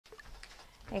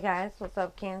Hey guys, what's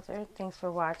up, Cancer? Thanks for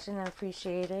watching. I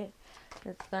appreciate it.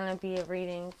 It's going to be a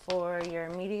reading for your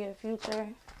immediate future.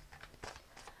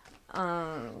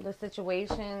 The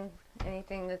situation,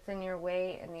 anything that's in your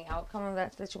way, and the outcome of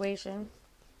that situation.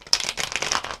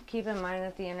 Keep in mind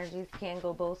that the energies can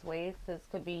go both ways. This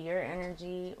could be your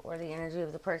energy or the energy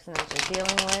of the person that you're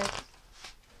dealing with.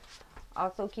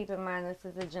 Also keep in mind this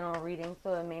is a general reading,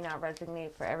 so it may not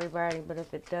resonate for everybody, but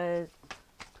if it does,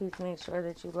 please make sure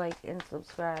that you like and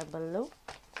subscribe below.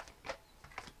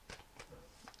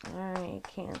 Alright,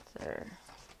 Cancer.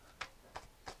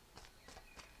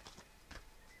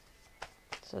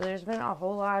 So there's been a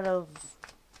whole lot of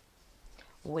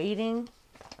waiting,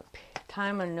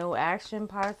 time of no action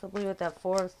possibly with that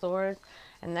Four of Swords,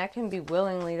 and that can be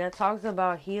willingly. That talks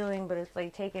about healing, but it's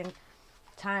like taking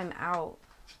time out,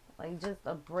 like just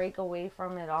a break away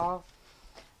from it all.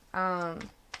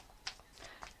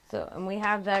 So, and we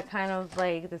have that kind of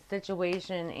like the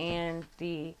situation and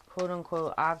the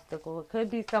quote-unquote obstacle. It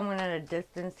could be someone at a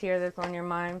distance here that's on your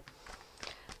mind.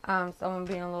 Someone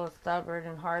being a little stubborn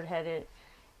and hard-headed.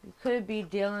 You could be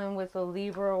dealing with a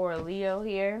Libra or a Leo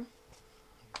here.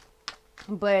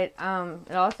 But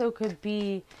it also could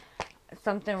be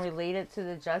something related to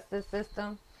the justice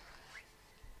system.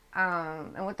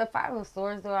 And with the Five of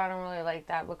Swords, though, I don't really like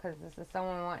that because this is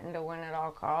someone wanting to win at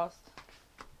all costs.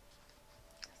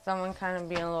 Someone kind of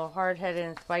being a little hard-headed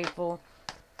and spiteful.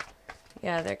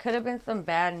 Yeah, there could have been some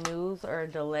bad news or a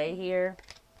delay here.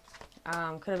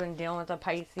 Could have been dealing with a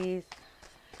Pisces.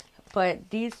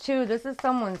 But these two, this is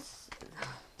someone's...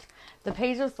 The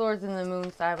Page of Swords and the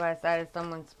Moon side by side is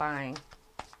someone spying.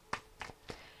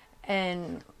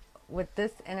 And with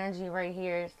this energy right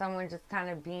here, someone just kind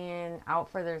of being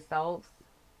out for themselves.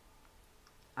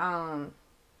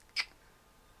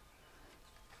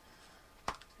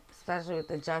 Especially with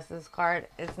the Justice card,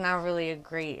 it's not really a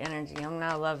great energy. I'm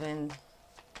not loving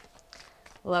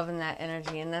that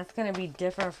energy, and that's going to be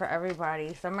different for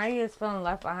everybody. Somebody is feeling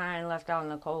left behind, left out in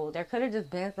the cold. There could have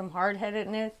just been some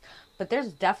hard-headedness, but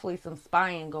there's definitely some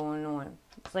spying going on.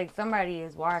 It's like somebody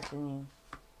is watching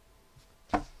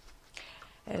you.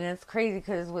 And it's crazy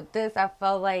because with this, I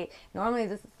felt like normally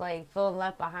this is like feeling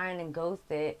left behind and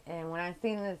ghosted, and when I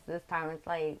seen this time, it's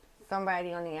like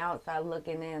somebody on the outside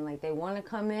looking in, like they want to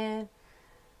come in,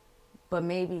 but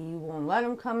maybe you won't let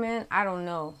them come in. I don't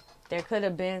know. There could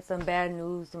have been some bad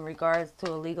news in regards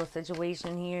to a legal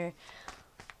situation here,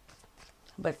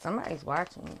 but somebody's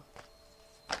watching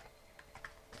you.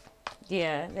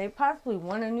 Yeah, they possibly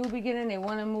want a new beginning. They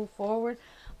want to move forward,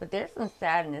 but there's some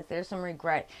sadness. There's some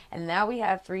regret. And now we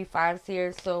have 3 5s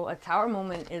here, so a Tower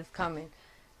moment is coming.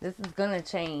 This is going to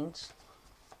change.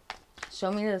 Show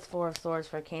me this Four of Swords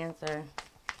for Cancer.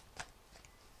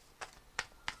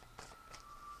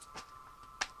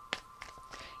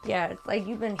 Yeah, it's like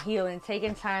you've been healing,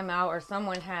 taking time out, or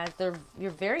someone has.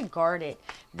 You're very guarded,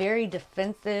 very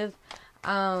defensive.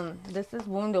 This is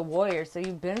Wounded Warrior, so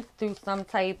you've been through some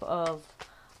type of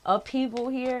upheaval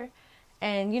here,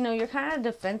 and you know you're kind of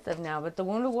defensive now. But the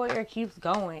Wounded Warrior keeps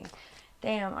going.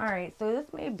 Damn, alright, so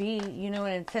this may be, you know,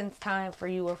 an intense time for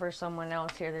you or for someone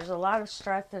else here. There's a lot of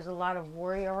stress, there's a lot of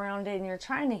worry around it, and you're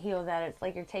trying to heal that. It's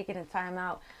like you're taking a time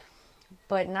out.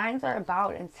 But 9s are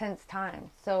about intense times,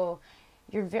 so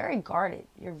you're very guarded.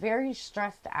 You're very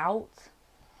stressed out,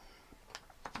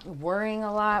 worrying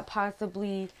a lot,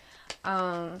 possibly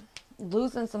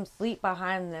losing some sleep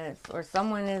behind this, or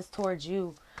someone is towards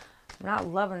you. I'm not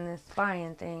loving this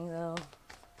spying thing, though.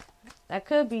 That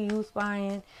could be you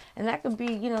spying. And that could be,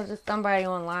 you know, just somebody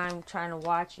online trying to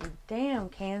watch you. Damn,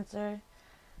 Cancer.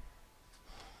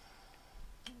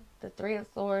 The 3 of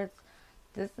Swords.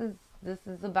 This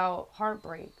is about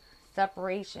heartbreak,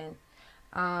 separation,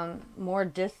 more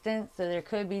distance. So there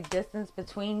could be distance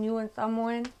between you and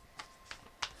someone.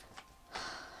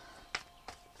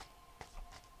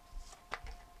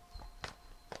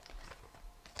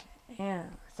 Yeah,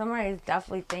 somebody's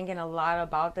definitely thinking a lot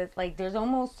about this. Like, there's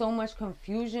almost so much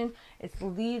confusion. It's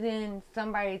leading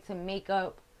somebody to make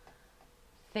up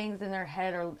things in their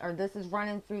head, or this is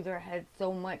running through their head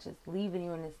so much, it's leaving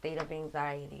you in a state of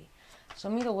anxiety.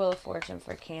 Show me the Wheel of Fortune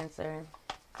for Cancer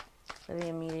for the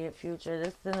immediate future.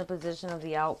 This is in the position of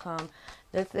the outcome.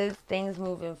 This is things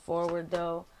moving forward,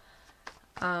 though.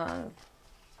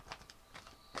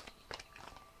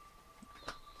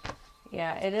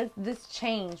 Yeah, it is this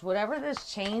change. Whatever this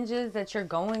change is that you're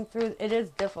going through, it is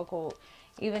difficult.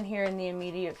 Even here in the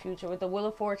immediate future. With the Wheel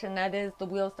of Fortune, that is the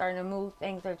wheel starting to move.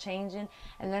 Things are changing.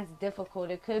 And that's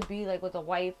difficult. It could be like with a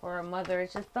wife or a mother.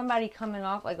 It's just somebody coming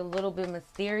off like a little bit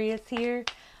mysterious here.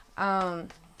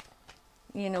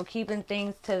 You know, keeping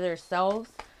things to themselves.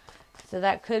 So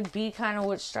that could be kind of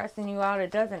what's stressing you out.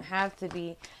 It doesn't have to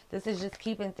be. This is just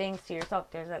keeping things to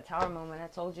yourself. There's that Tower moment. I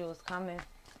told you it was coming.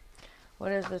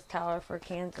 What is this Tower for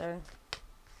Cancer?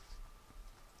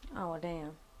 Oh,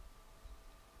 damn.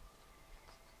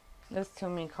 There's too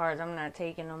many cards. I'm not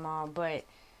taking them all. But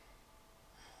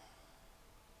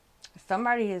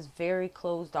somebody is very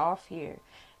closed off here.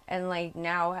 And like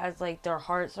now has like their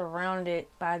heart surrounded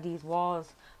by these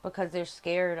walls because they're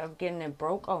scared of getting it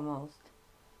broke almost.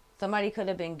 Somebody could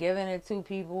have been giving it to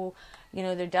people. You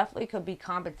know, there definitely could be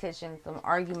competition, some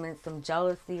arguments, some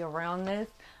jealousy around this.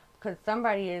 Because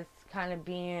somebody is kind of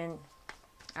being,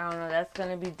 I don't know, that's going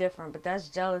to be different. But that's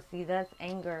jealousy, that's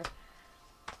anger.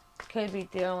 Could be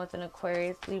dealing with an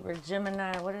Aquarius, Libra,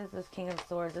 Gemini. What is this King of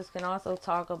Swords? This can also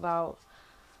talk about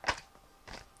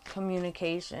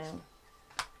communication.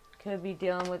 Could be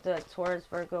dealing with the Taurus,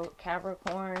 Virgo,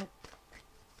 Capricorn.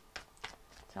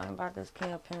 Talking about this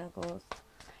King of Pentacles.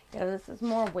 Yeah, this is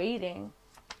more waiting.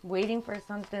 Waiting for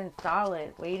something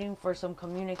solid. Waiting for some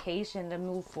communication to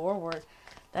move forward.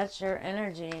 That's your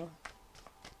energy.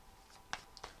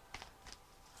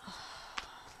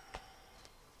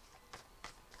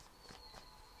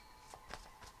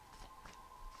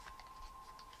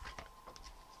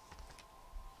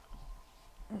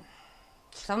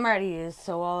 Somebody is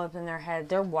so all up in their head.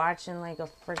 They're watching like a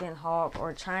freaking hawk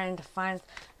or trying to find...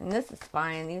 And this is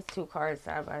fine. These two cards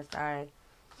side by side.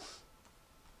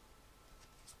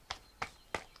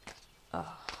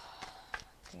 Oh,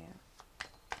 yeah.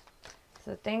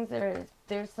 So things that are...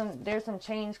 There's some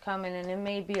change coming, and it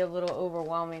may be a little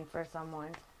overwhelming for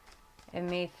someone. It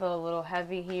may feel a little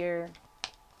heavy here.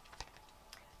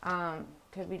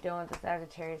 Could be dealing with the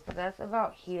Sagittarius, but that's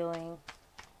about healing.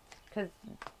 Because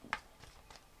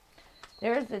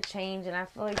there is a change, and I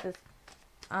feel like this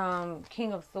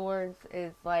King of Swords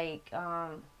is like,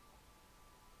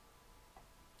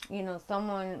 you know,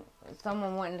 someone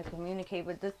wanting to communicate,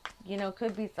 but this, you know,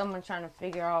 could be someone trying to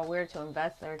figure out where to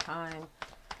invest their time.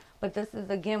 But this is,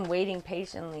 again, waiting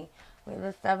patiently with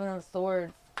the Seven of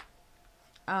Swords.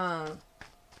 So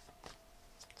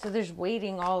there's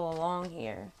waiting all along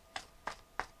here.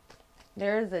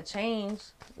 There is a change,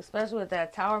 especially with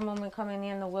that Tower moment coming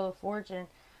in, the Wheel of Fortune.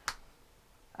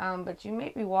 But you may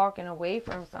be walking away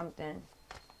from something.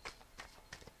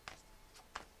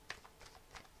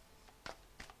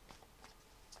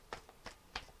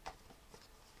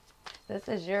 This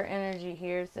is your energy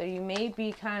here. So you may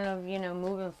be kind of, you know,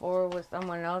 moving forward with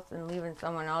someone else and leaving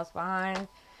someone else behind.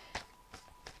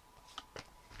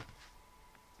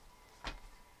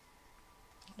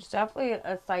 There's definitely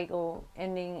a cycle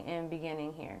ending and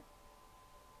beginning here.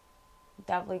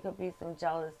 Definitely could be some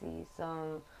jealousy,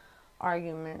 some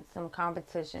arguments, some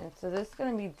competition. So this is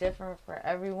going to be different for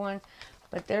everyone.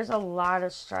 But there's a lot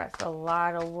of stress, a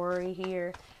lot of worry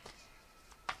here.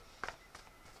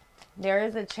 There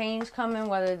is a change coming,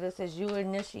 whether this is you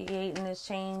initiating this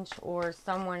change or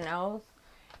someone else.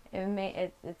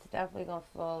 It's definitely going to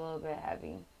feel a little bit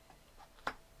heavy.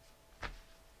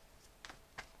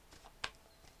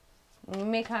 You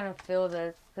may kind of feel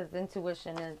this because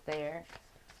intuition is there.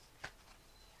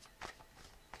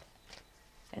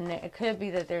 And it could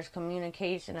be that there's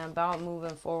communication about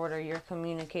moving forward, or you're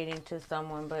communicating to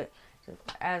someone, but just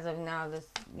as of now, this,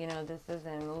 you know, this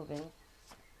isn't moving.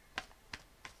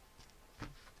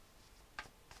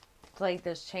 It's like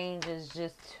this change is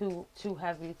just too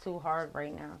heavy, too hard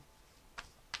right now.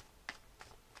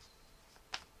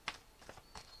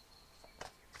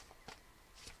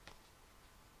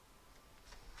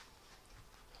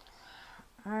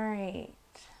 Alright.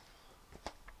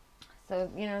 So,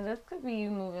 you know, this could be you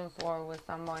moving forward with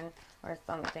someone or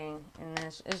something. And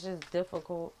it's just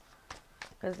difficult.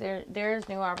 Because there's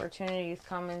new opportunities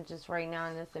coming just right now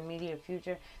in this immediate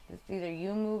future. It's either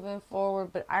you moving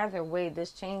forward, but either way,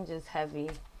 this change is heavy.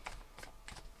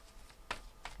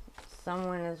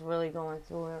 Someone is really going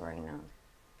through it right now.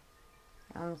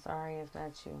 I'm sorry if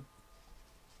that's you.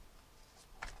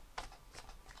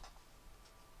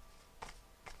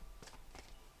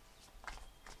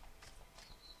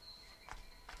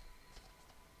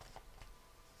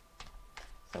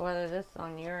 So whether this is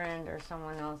on your end or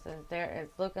someone else's,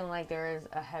 it's looking like there is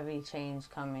a heavy change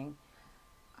coming.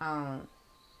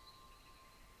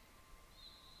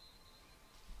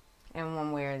 In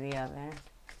one way or the other.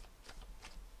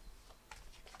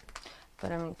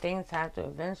 But I mean, things have to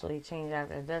eventually change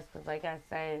after this, because like I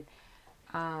said,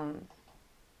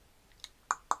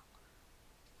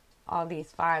 all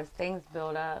these 5 things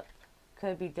build up.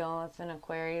 Could be dealing with an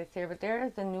Aquarius here, but there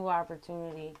is a new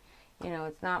opportunity. You know,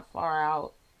 it's not far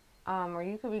out. Or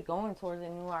you could be going towards a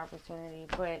new opportunity.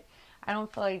 But I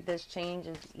don't feel like this change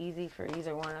is easy for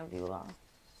either one of you all.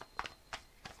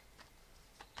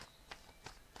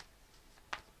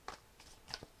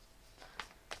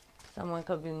 Someone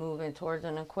could be moving towards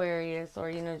an Aquarius, or,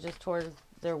 you know, just towards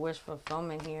their wish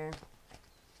fulfillment here.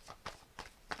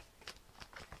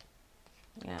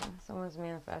 Yeah, someone's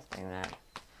manifesting that.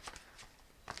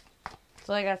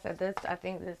 So like I said, I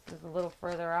think this is a little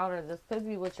further out, or this could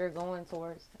be what you're going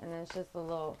towards. And it's just a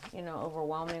little, you know,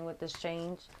 overwhelming with this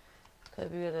change.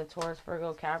 Could be with a Taurus,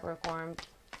 Virgo, Capricorn.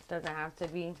 Doesn't have to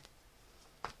be.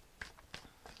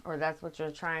 Or that's what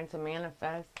you're trying to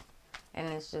manifest. And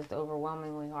it's just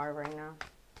overwhelmingly hard right now.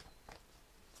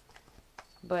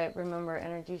 But remember,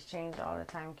 energies change all the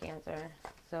time, Cancer.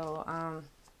 So,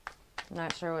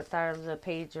 not sure what side of the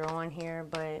page you're on here,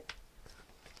 but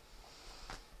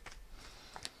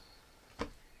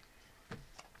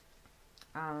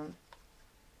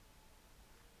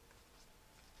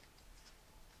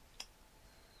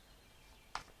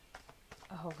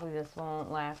hopefully this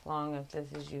won't last long if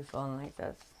this is you feeling like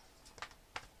this.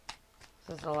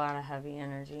 There's a lot of heavy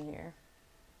energy here.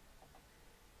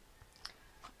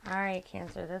 Alright,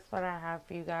 Cancer, that's what I have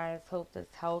for you guys. Hope this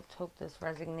helped. Hope this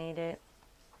resonated.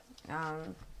 I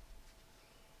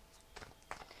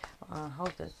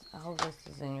hope this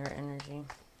is in your energy.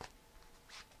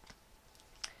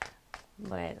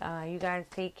 But you guys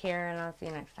take care, and I'll see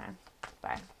you next time.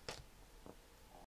 Bye.